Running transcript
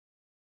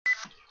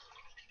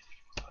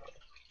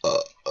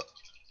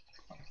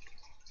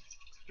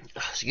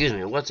Excuse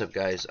me, what's up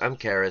guys? I'm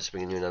Kerras,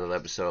 bringing you another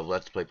episode of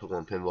Let's Play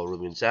Pokemon Pinball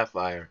Ruby and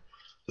Sapphire.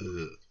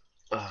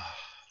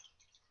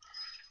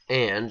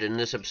 And in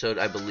this episode,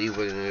 I believe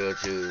we're going to go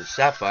to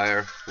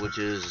Sapphire, which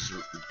is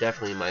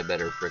definitely my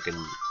better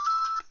frickin'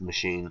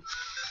 machine.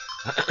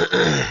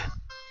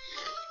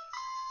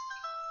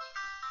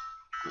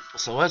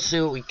 So let's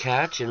see what we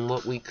catch and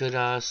what we could,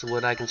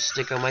 what I can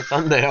stick on my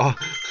thumbnail.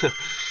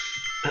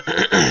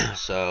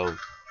 So,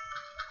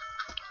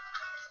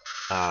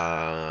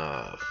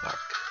 fuck.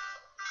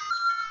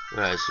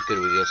 Alright, so good,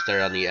 we go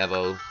start on the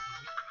Evo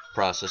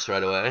process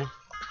right away.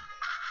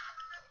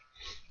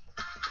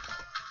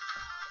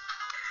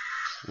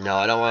 No,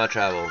 I don't want to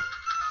travel.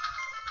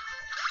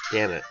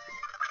 Damn it.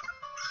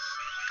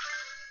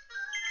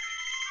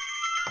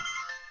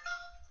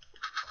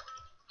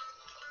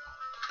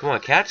 Come on,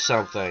 catch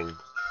something.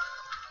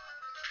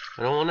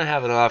 I don't want to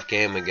have an off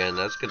game again.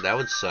 That's good. That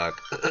would suck.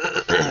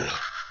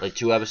 Like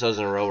 2 episodes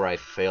in a row where I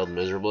failed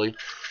miserably.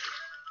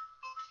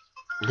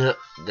 That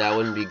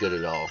wouldn't be good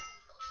at all.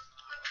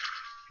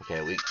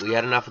 Okay, we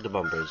had enough with the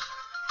bumpers.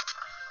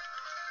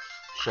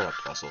 Shut up,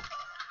 Tussle.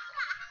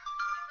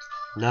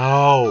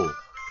 No!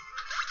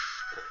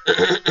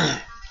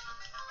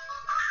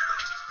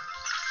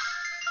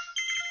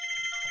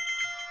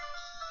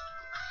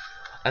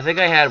 I think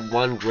I had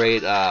one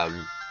great,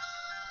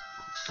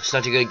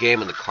 such a good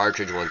game on the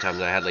cartridge one time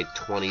that I had like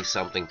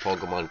 20-something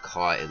Pokemon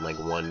caught in like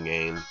one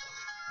game.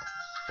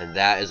 And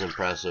that is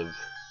impressive.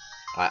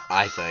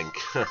 I think.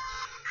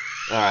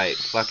 Alright,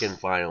 fucking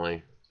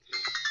finally.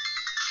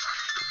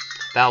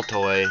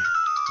 Baltoy.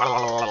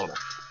 I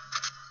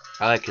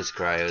like his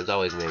cry. It's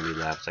always made me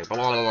laugh. It's like. Come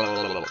on.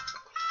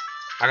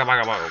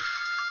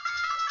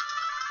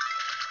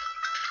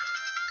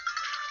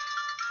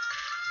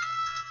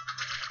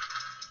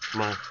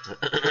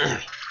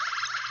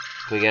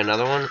 Can we get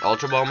another one?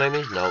 Ultra Ball,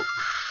 maybe? Nope.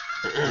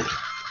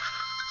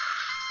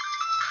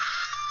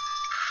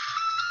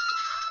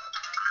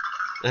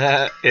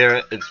 Hear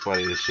it? It's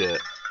funny as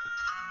shit.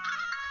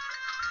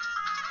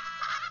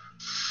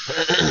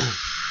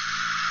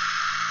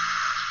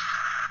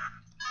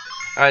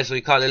 Alright, so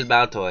we caught little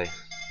Baltoy.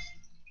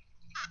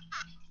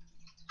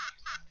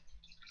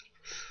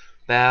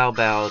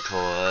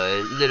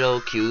 Baltoy. Little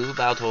cute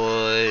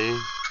Baltoy.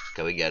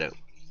 Okay, we get it.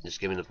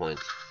 Just give me the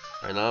points.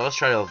 Alright, now let's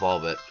try to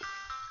evolve it.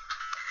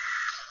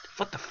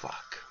 What the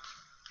fuck?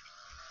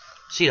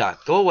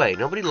 Seedot, go away.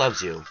 Nobody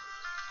loves you.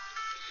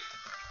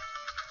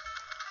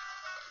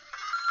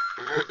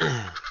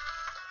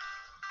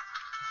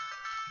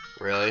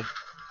 Really?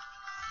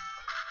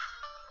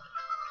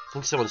 I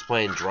think someone's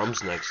playing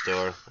drums next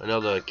door. I know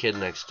the kid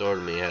next door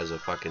to me has a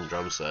fucking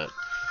drum set.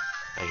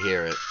 I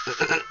hear it.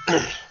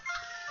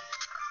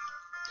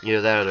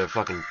 Either that or they're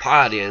fucking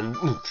partying.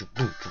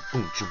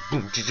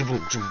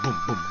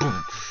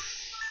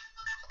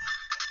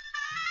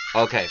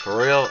 Okay, for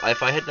real,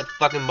 if I hit the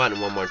fucking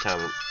button one more time.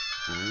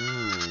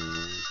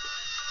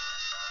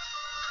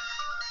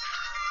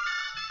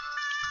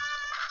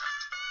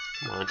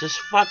 Come on,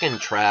 just fucking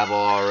travel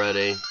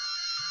already.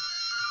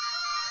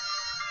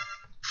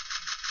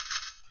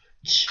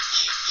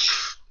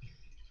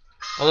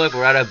 Oh look,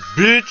 we're at a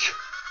beach.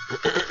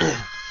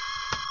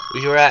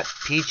 We're at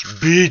Peach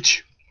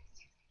Beach.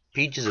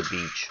 Peach is a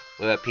beach.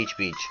 We're at Peach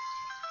Beach.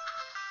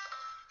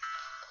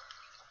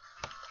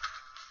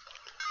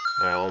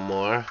 Alright, one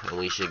more, and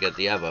we should get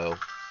the Evo.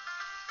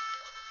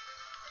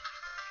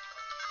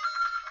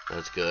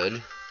 That's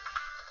good.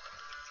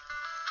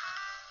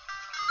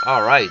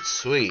 Alright,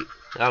 sweet.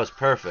 That was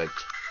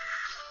perfect.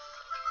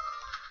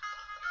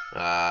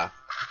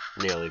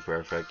 Nearly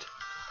perfect.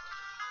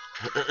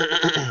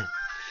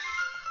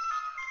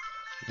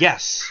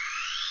 Yes!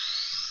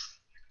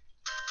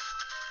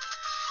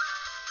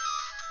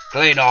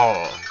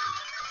 ClayDoll!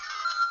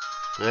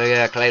 Oh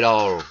yeah,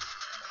 ClayDoll.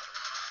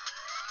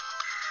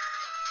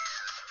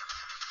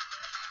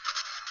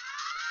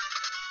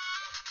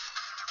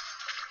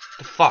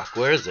 The fuck,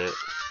 where is it?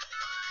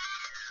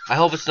 I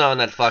hope it's not on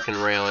that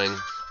fucking railing.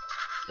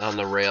 On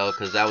the rail,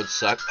 because that would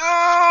suck.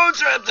 Oh,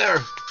 it's right up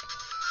there!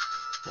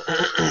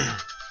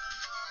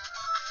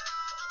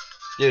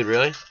 Dude,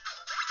 really?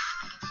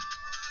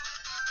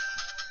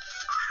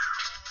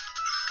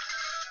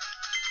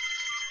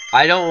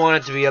 I don't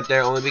want it to be up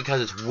there only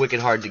because it's wicked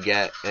hard to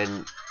get,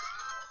 and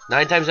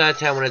 9 times out of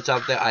 10 when it's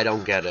up there, I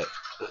don't get it.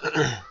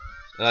 Oh,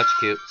 that's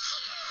cute.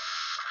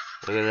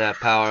 Look at that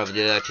power of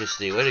the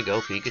electricity. Way to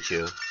go,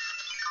 Pikachu.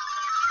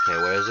 Okay,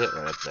 where is it?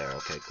 Right up there.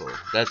 Okay, cool.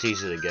 That's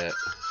easy to get.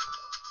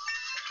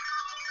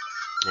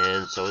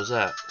 And so is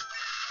that.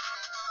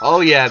 Oh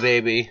yeah,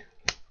 baby.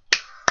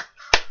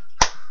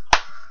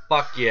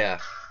 Fuck yeah.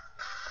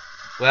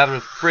 We're having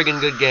a friggin'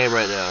 good game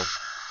right now.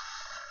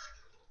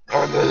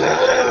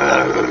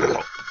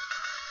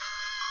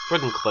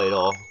 Friggin'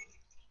 ClayDoll.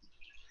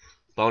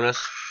 Bonus?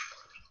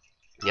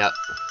 Yep.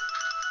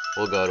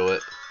 We'll go to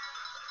it.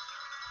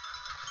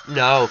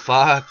 No,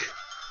 fuck.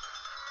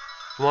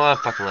 Come on,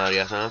 fucking loud,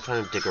 yes. I'm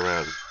trying to dick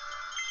around.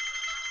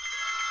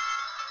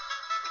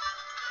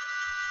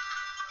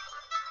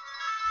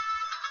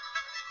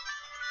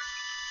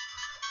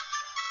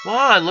 Come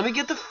on, let me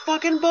get the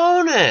fucking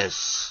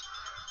bonus.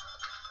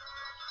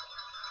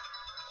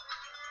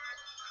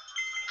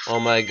 Oh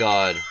my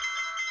god.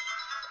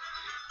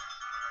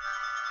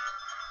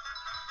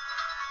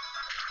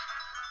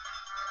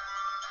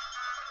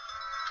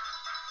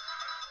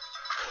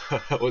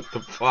 What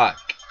the fuck?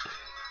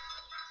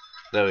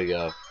 There we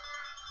go.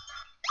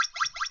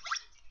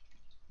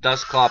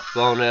 Dustclop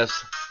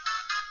bonus.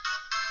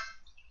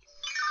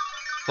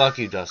 Fuck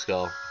you,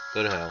 Duskull.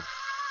 Go to hell.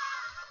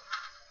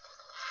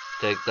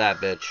 Take that,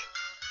 bitch.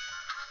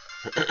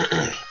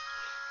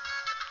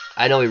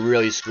 I know we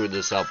really screwed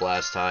this up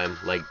last time.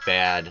 Like,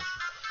 bad.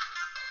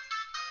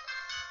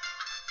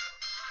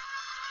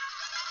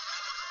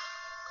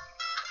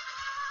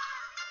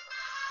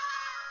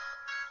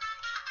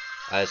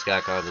 I just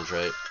gotta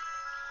concentrate.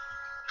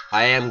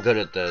 I am good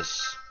at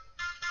this.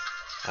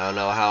 I don't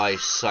know how I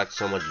sucked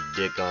so much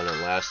dick on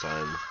it last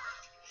time.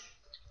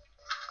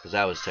 Because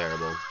that was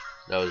terrible.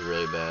 That was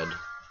really bad.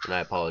 And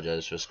I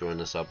apologize for screwing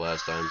this up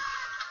last time.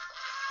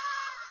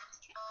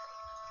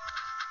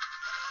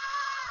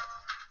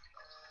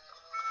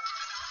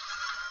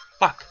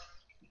 Fuck.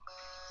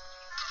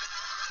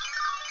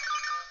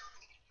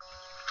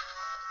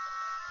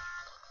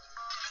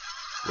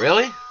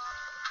 Really?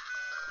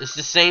 It's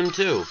the same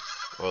too.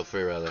 Or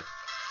three rather.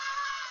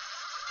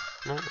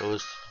 No, it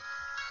was...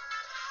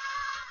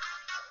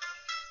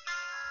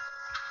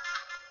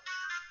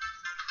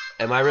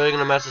 Am I really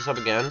gonna mess this up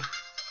again?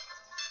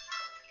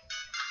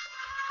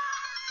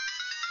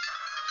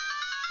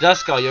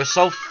 Duskull, you're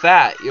so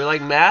fat. You're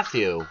like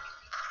Matthew.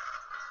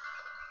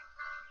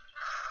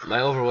 My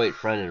overweight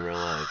friend in real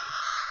life.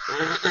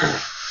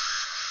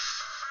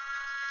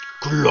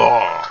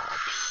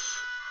 Clops.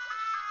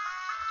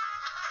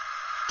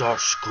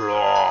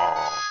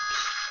 Dusclops.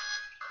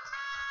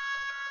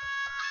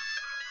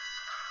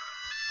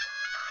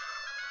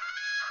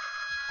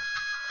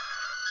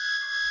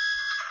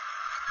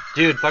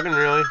 Dude, fucking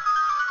really?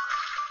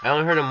 I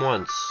only heard him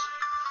once.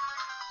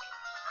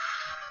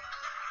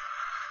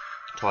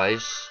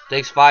 Twice.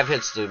 Takes 5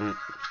 hits to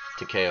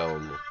KO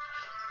him.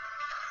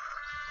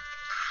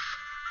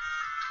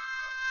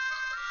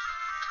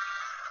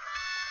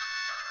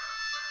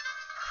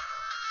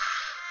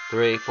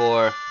 Three,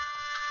 four.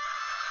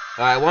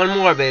 Alright, one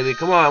more, baby.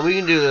 Come on, we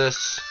can do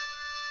this.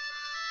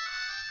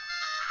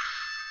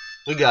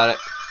 We got it.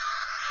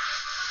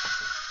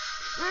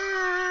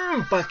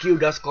 Fuck you,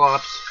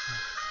 Dusclops.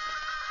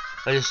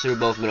 I just threw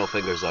both middle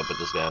fingers up at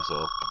this guy,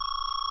 so.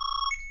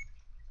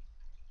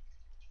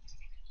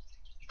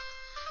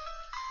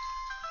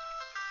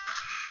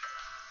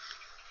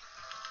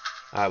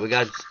 Alright, we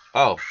got...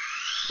 Oh.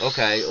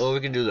 Okay, well, we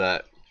can do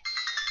that.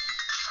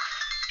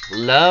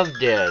 Love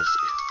disc.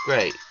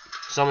 Great.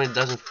 Something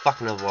doesn't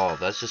fucking evolve.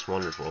 That's just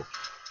wonderful.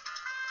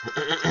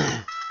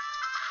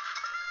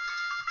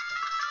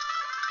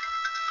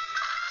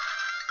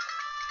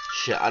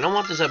 Shit, I don't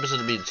want this episode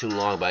to be too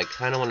long, but I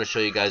kind of want to show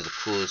you guys the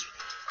coolest...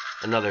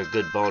 Another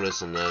good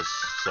bonus in this,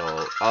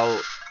 so I'll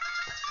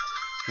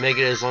make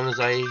it as long as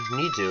I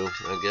need to,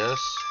 I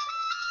guess.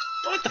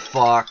 What the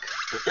fuck?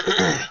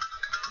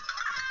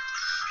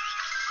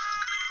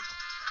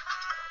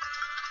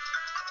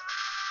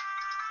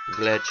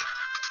 Glitch.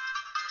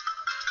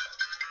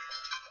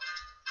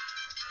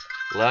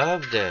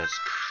 Love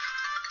disc.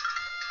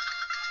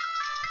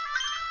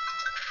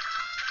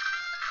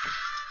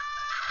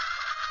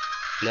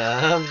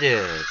 Love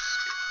disc.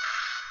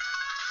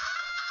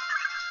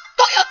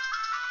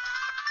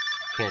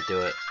 Can't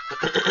do it.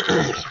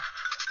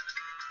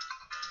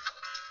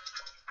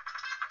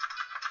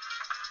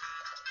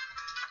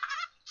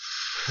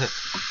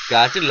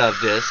 Got to love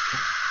disc.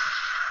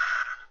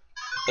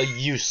 A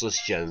useless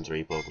Gen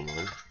 3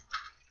 Pokemon.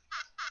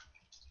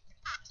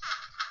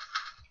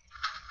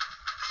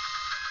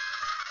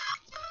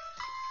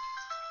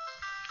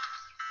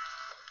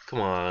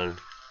 Come on.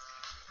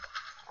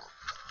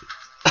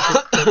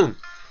 Ouch.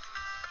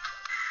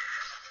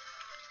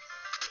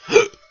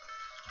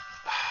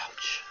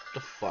 What the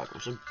fuck?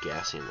 I'm so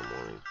gassy in the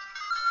morning.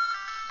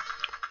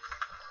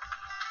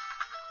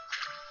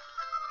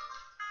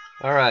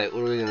 Alright,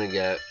 what are we gonna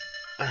get?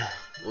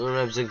 We don't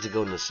have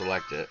Zigzagoon to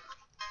select it.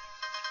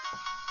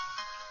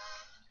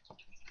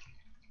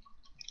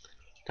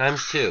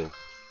 Times 2.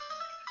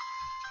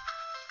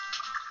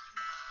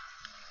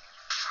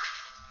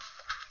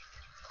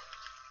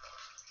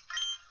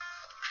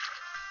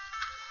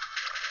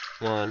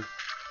 One.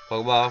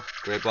 Pokeball.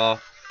 Great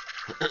ball.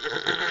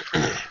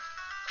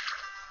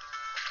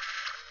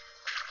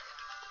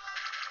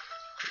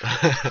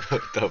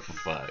 What the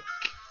fuck?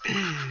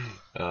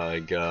 Oh my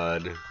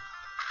god.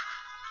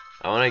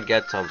 I wanna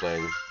get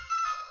something.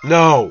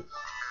 No!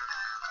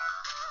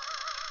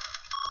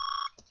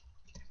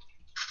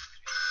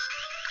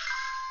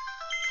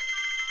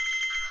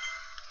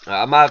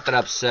 I'm not that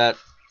upset.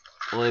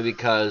 Only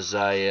because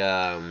I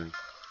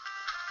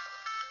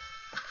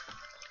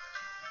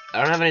don't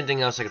have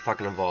anything else I can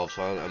fucking evolve,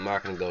 so I'm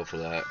not gonna go for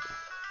that.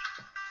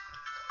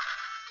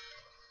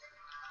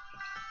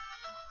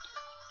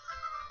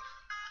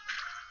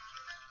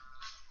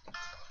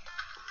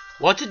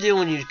 What to do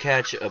when you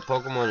catch a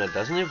Pokemon that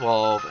doesn't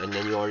evolve and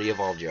then you already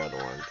evolved your other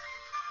one?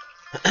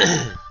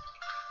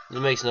 It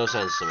makes no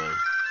sense to me.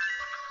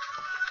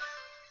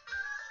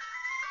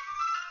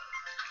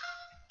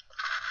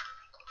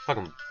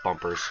 Fucking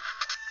bumpers.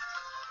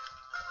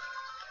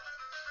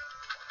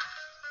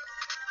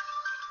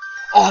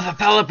 Oh, the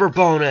Pelipper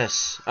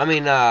bonus! I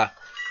mean, no,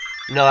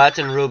 that's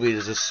in Ruby.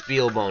 There's a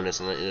Spiel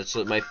bonus, and it's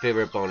my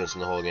favorite bonus in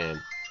the whole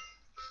game.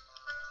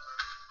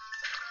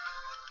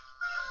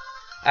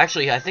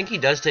 Actually, I think he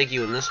does take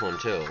you in this one,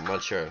 too. I'm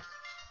not sure.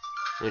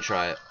 Let me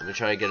try it. Let me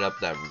try to get up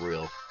that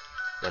rail.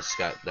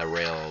 That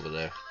rail over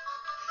there.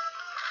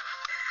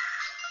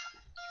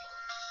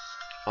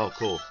 Oh,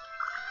 cool.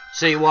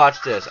 See,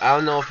 watch this. I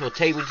don't know if he'll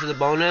take me to the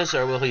bonus,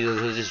 or will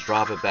he'll just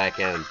drop it back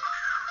in.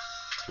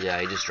 Yeah,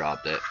 he just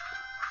dropped it.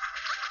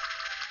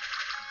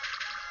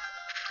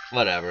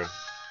 Whatever.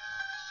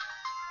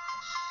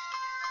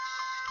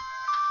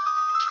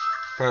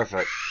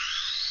 Perfect.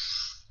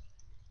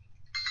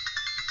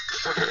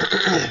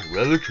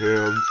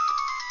 Relicanth.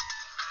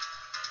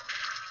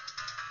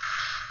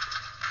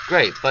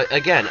 Great, but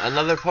again,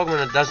 another Pokemon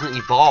that doesn't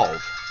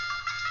evolve.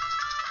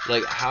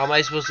 Like, how am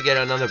I supposed to get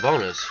another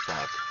bonus?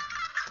 Fuck.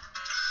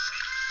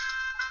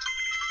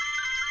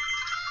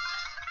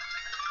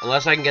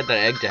 Unless I can get that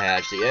egg to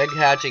hatch. The egg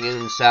hatching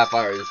in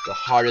Sapphire is the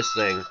hardest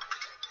thing.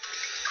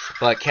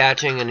 But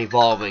catching and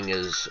evolving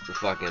is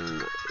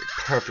fucking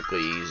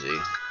perfectly easy.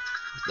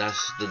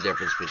 That's the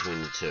difference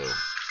between the two.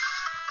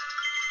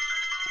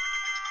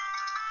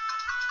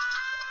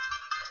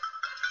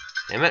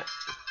 Damn it.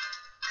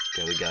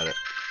 Okay, we got it.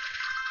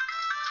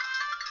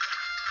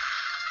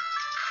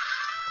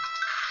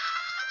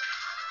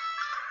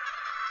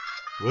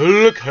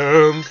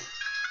 Relicanth.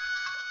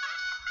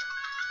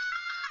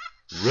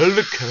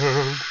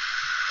 Relicanth.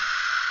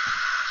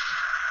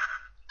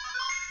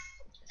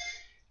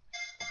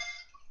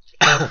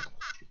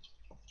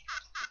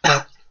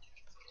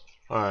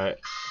 Alright.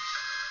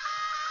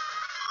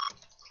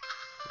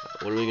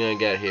 What are we gonna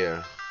get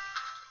here?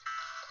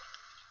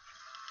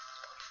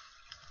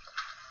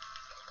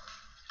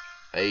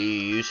 Are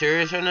you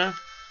serious right now?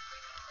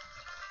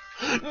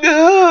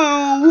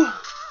 No!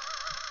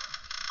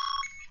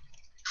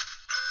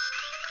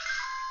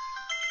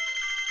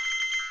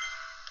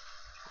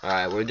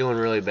 Alright, we're doing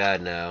really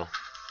bad now.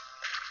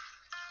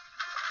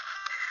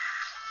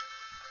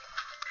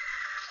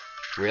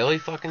 Really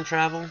fucking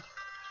travel?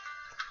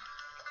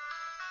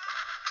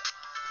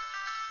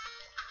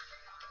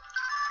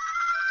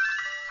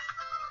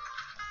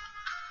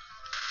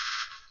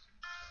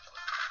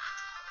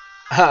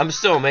 I'm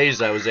still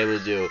amazed I was able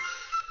to do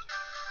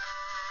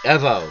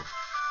Evo.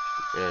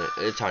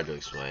 It's hard to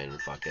explain.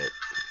 Fuck it.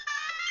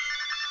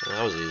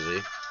 That was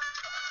easy.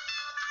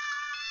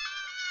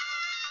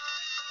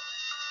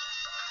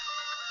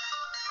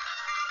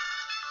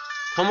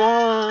 Come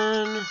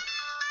on!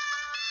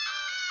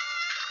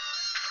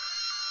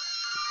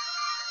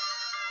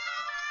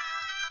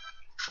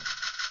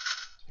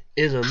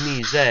 It's a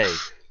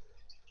mise.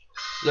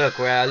 Look,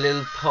 we're at a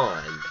little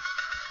pond.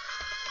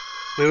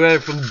 We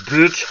went from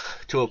ditch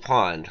to a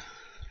pond.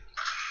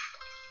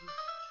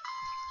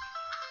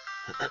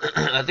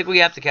 I think we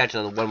have to catch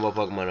one more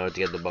Pokemon in order to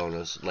get the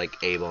bonus, like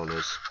a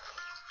bonus.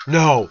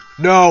 No,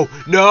 no,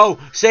 no!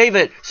 Save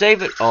it,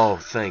 save it! Oh,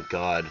 thank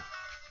God.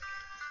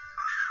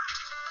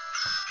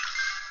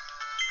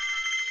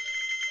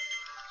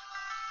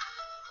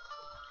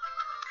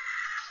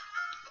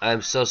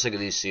 I'm so sick of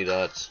these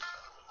C-dots.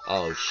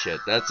 Oh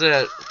shit, that's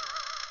it.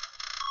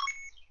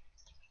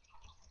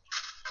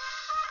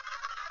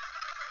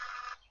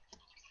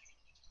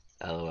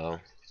 LOL.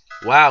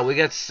 Wow, we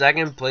got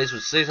second place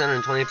with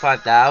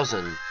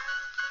 625,000.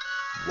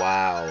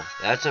 Wow,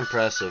 that's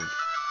impressive.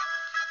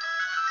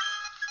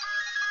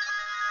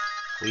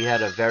 We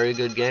had a very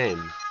good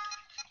game.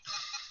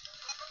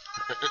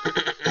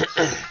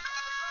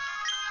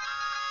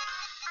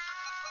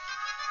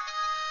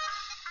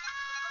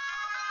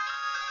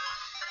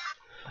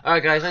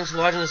 Alright guys, thanks for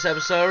watching this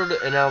episode,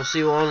 and I'll see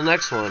you on the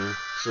next one.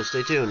 So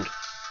stay tuned.